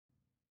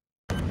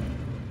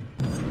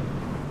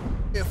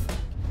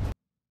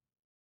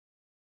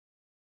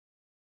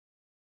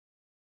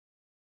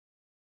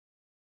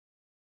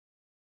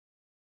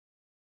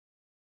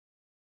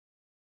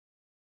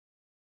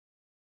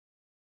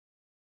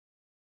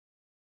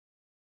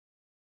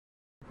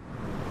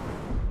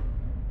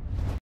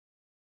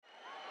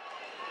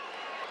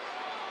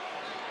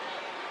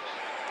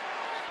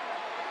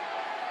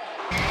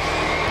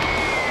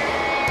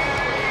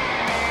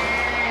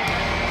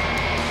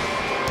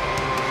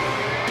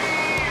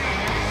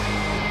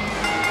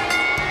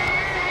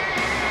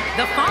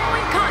The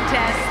following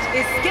contest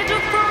is scheduled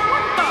for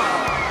one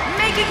fall,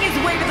 making his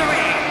way to the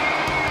ring,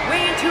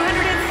 weighing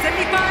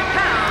 275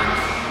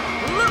 pounds,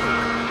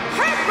 Luke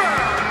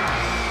Harper.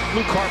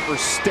 Luke Harper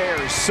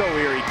stares so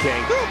eerie,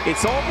 King.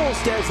 It's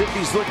almost as if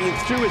he's looking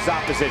through his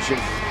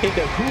opposition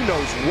into who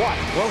knows what.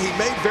 Well, he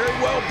may very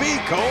well be,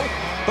 Cole,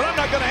 but I'm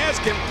not going to ask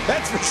him,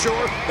 that's for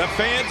sure. The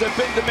fans have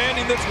been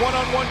demanding this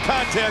one-on-one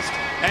contest,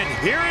 and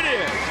here it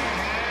is.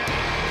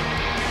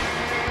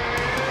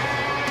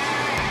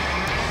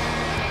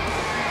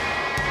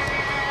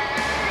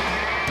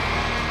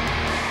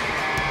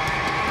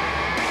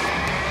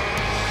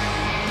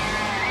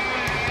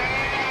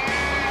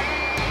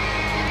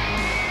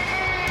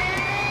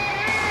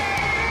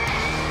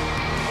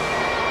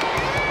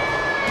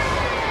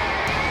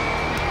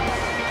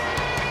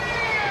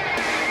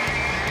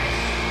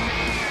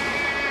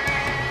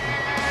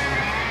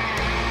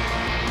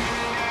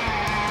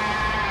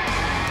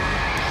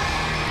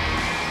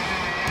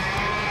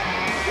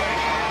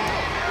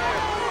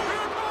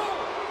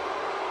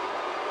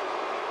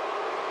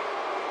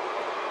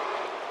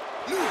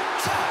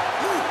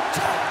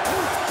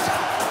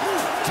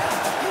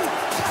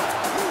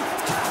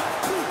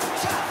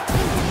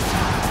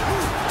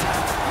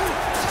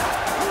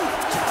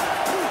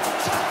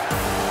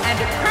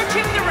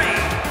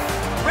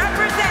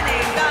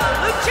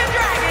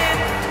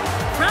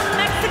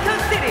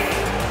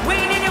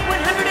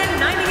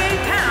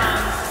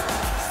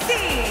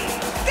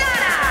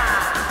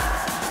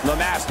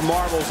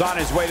 Marvel's on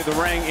his way to the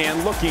ring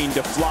and looking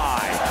to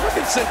fly. Look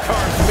at Sin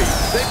Cara's feet.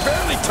 They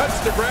barely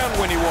touched the ground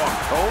when he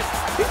walked, Cole.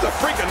 He's a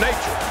freak of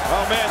nature.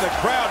 Oh, man, the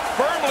crowd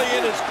firmly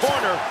in his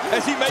corner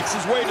as he makes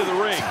his way to the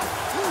ring.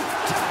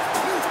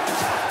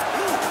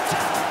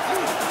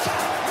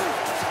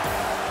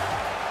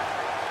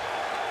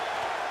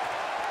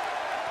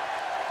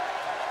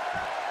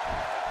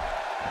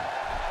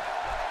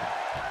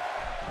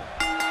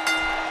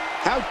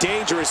 How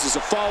dangerous is a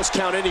Falls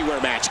Count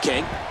Anywhere match,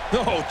 King?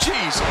 Oh,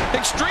 geez,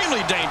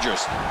 extremely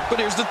dangerous. But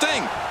here's the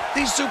thing.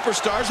 These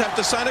superstars have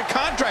to sign a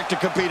contract to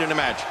compete in a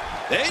match.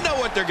 They know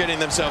what they're getting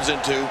themselves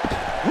into.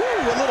 Woo,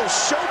 a little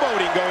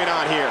showboating going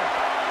on here.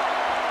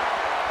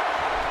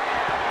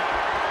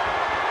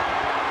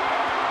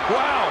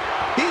 Wow,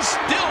 he's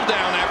still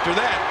down after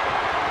that.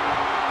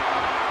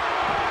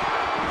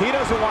 He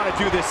doesn't want to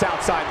do this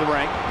outside the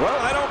ring. Well,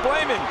 I don't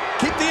blame him.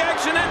 Keep the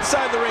action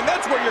inside the ring.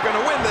 That's where you're going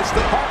to win this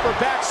thing. Harper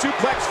back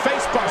suplex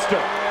facebuster.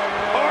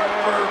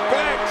 Harper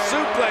back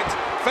suplex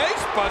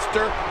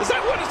facebuster. Is that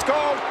what it's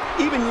called?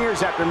 Even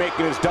years after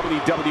making his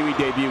WWE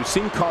debut,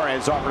 Sin Cara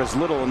has offered us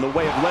little in the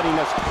way of letting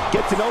us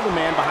get to know the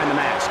man behind the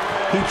mask.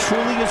 He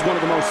truly is one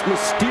of the most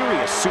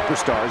mysterious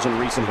superstars in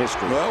recent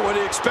history. Well, what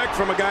do you expect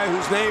from a guy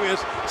whose name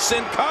is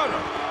Sin Cara?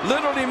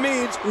 Literally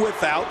means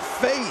without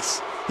face.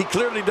 He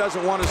clearly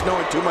doesn't want us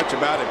knowing too much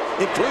about him,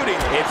 including...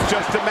 It's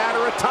just a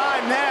matter of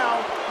time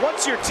now.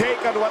 What's your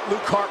take on what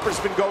Luke Harper's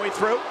been going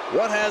through?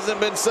 What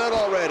hasn't been said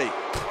already?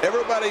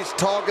 Everybody's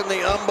talking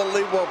the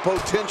unbelievable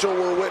potential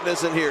we're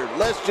witnessing here.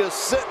 Let's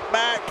just sit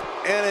back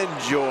and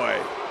enjoy.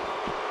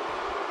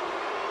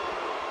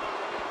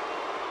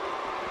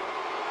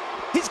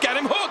 He's got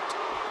him hooked.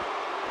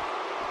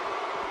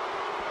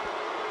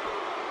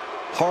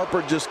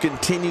 Harper just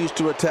continues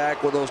to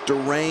attack with those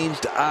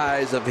deranged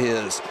eyes of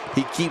his.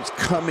 He keeps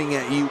coming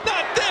at you.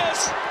 Not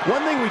this!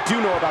 One thing we do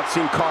know about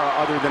Sin Cara,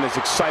 other than his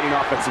exciting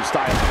offensive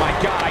style. My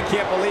God, I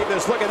can't believe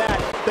this. Look at that.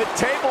 The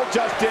table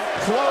just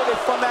imploded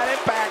from that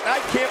impact.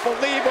 I can't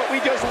believe what we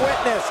just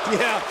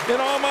witnessed. Yeah, in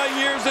all my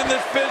years in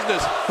this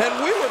business, and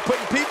we were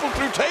putting people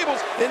through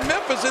tables in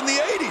Memphis in the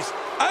 80s.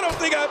 I don't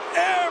think I've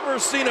ever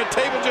seen a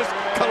table just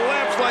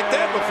collapse like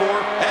that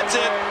before. That's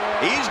it.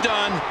 He's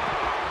done.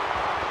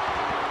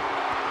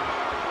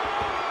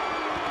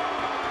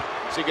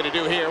 What's he going to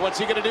do here? What's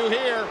he going to do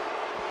here?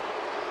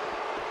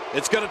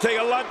 It's going to take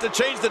a lot to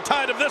change the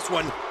tide of this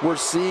one. We're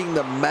seeing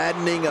the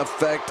maddening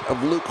effect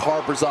of Luke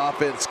Harper's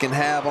offense can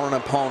have on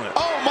an opponent.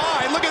 Oh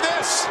my, look at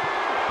this.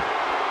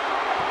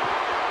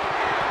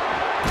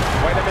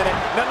 Wait a minute.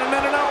 No, no,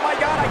 no, no, no. Oh my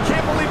God, I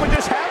can't believe what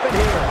just happened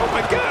here. Oh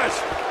my gosh,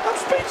 I'm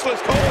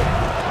speechless, Cole.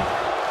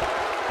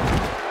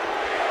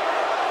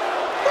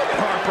 Look at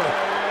Harper.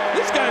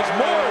 This guy's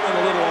more than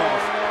a little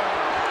off.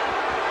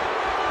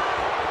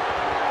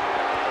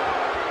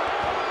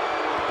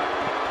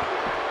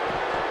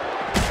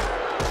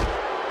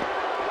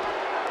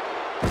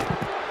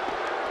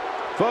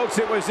 Folks,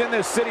 it was in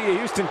the city of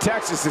Houston,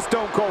 Texas that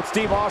Stone Cold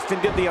Steve Austin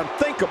did the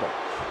unthinkable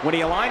when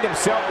he aligned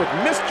himself with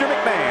Mr.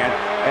 McMahon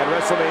at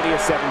WrestleMania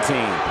 17.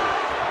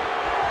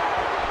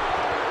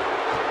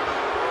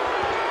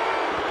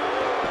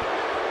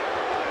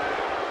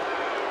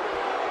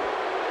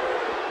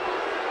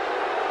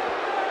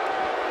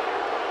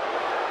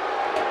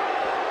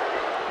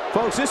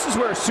 Folks, this is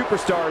where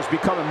superstars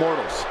become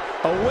immortals.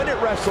 A win at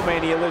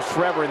WrestleMania lives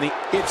forever in the...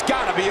 It's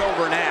got to be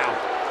over now.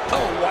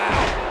 Oh,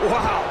 wow.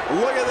 Wow,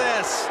 look at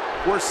this.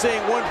 We're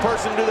seeing one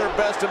person do their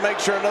best to make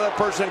sure another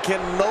person can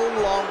no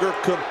longer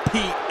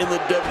compete in the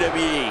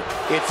WWE.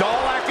 It's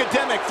all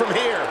academic from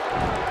here.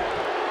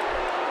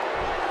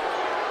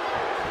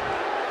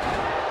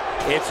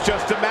 It's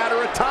just a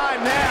matter of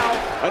time now.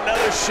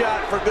 Another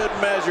shot for good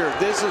measure.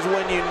 This is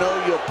when you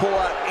know you'll pull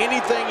out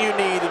anything you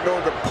need in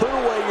order to put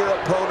away your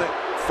opponent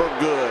for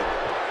good.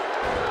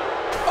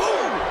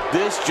 Oh!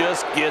 This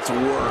just gets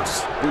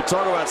worse. We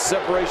talk about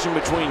separation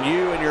between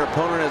you and your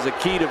opponent as a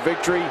key to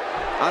victory.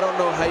 I don't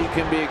know how you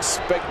can be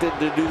expected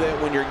to do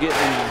that when you're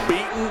getting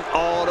beaten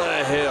all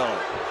to hell.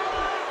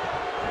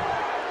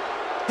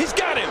 He's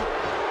got him.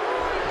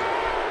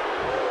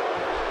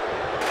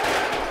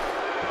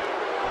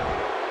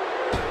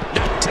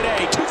 Not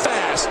today, too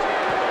fast.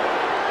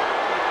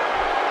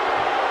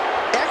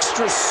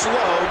 Extra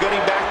slow getting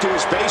back to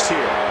his base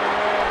here.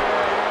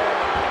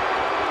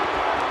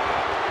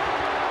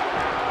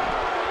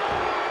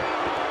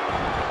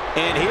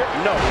 And here,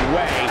 no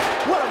way.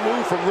 What a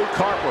move from Luke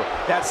Harper.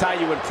 That's how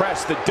you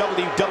impress the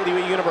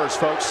WWE Universe,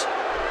 folks.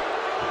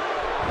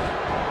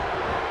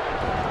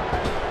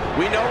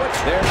 We know it.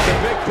 There's the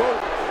big boot.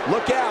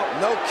 Look out.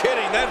 No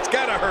kidding. That's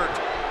got to hurt.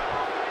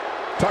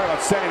 Talk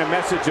about sending a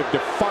message of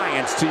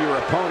defiance to your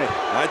opponent.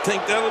 I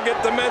think that'll get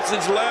the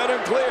message loud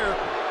and clear.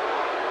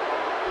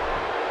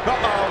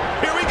 Uh-oh.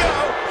 Here we go.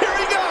 Here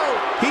we go.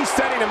 He's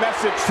sending a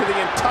message to the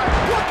entire...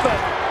 What the...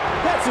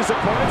 That's his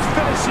opponent's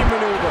finishing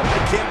maneuver.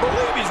 I can't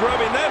believe he's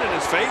rubbing that in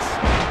his face.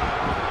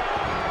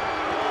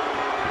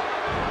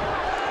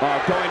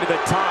 Going to the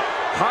top.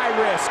 High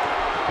risk.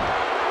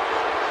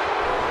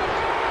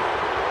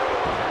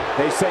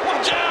 They say,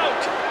 watch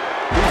out!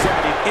 He's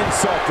adding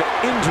insult to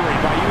injury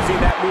by using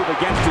that move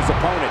against his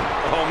opponent.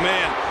 Oh,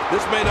 man.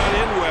 This may not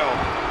end well.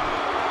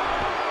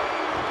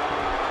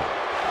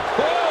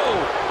 Whoa!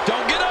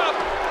 Don't get up!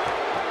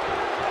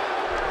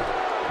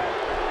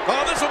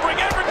 Oh, this will bring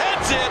every...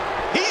 That's it!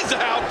 He's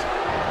out!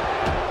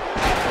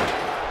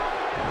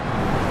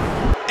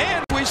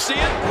 And we see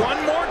it one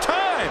more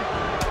time!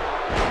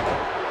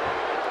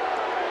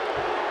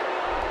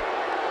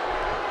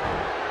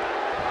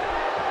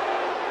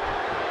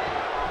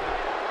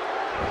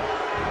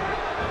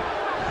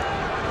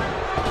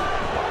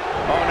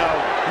 Oh, no.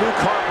 Luke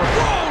Harper.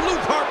 Whoa!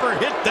 Luke Harper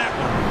hit that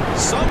one.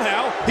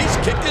 Somehow, he's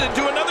kicked it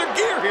into another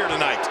gear here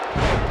tonight.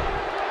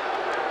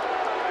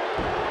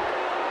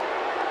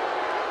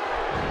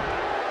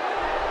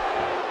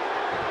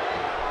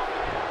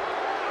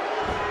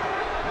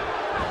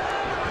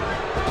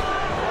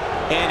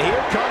 And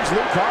here comes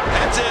Luke Harper.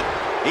 That's it.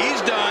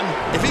 He's done.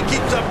 If he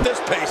keeps up this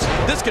pace,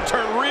 this could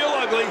turn real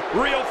ugly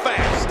real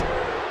fast.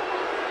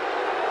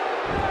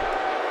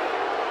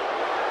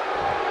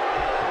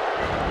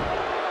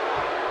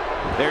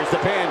 There's the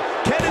pin.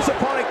 Can his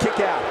opponent kick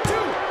out? 2,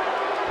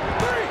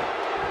 3.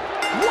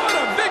 What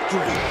a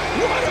victory.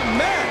 What a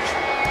match.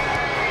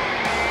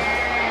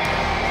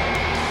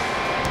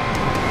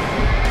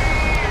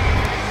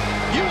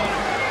 You want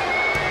it.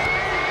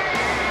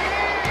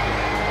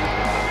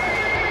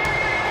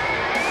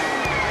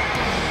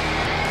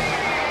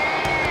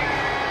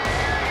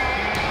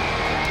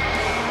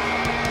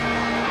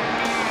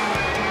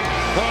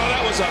 Oh,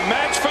 that was a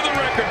match for the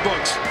record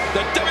books. The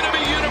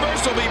WWE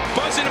Universe will be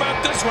buzzing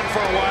about this one for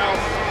a while.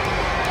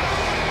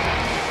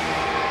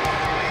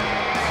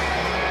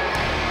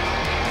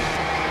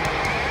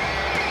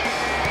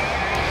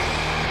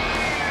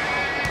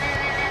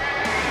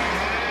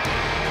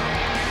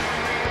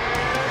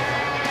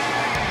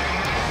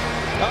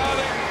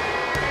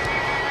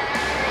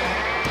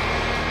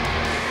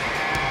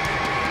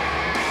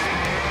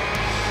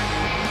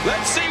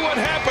 Let's see what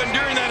happened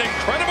during that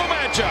incredible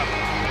matchup.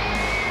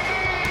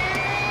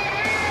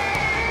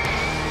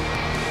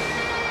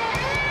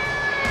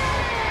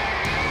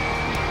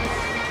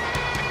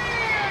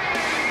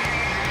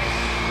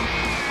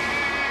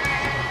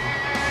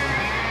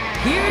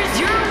 Here's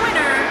your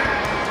winner,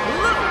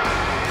 Luke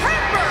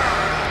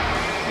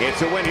Harper. It's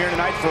a win here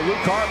tonight for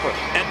Luke Harper.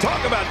 And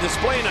talk about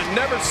displaying a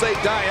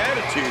never-say-die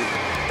attitude.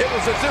 It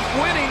was as if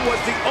winning was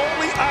the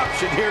only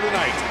option here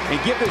tonight. And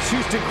give this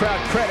Houston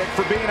crowd credit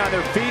for being on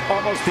their feet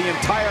almost the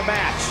entire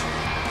match.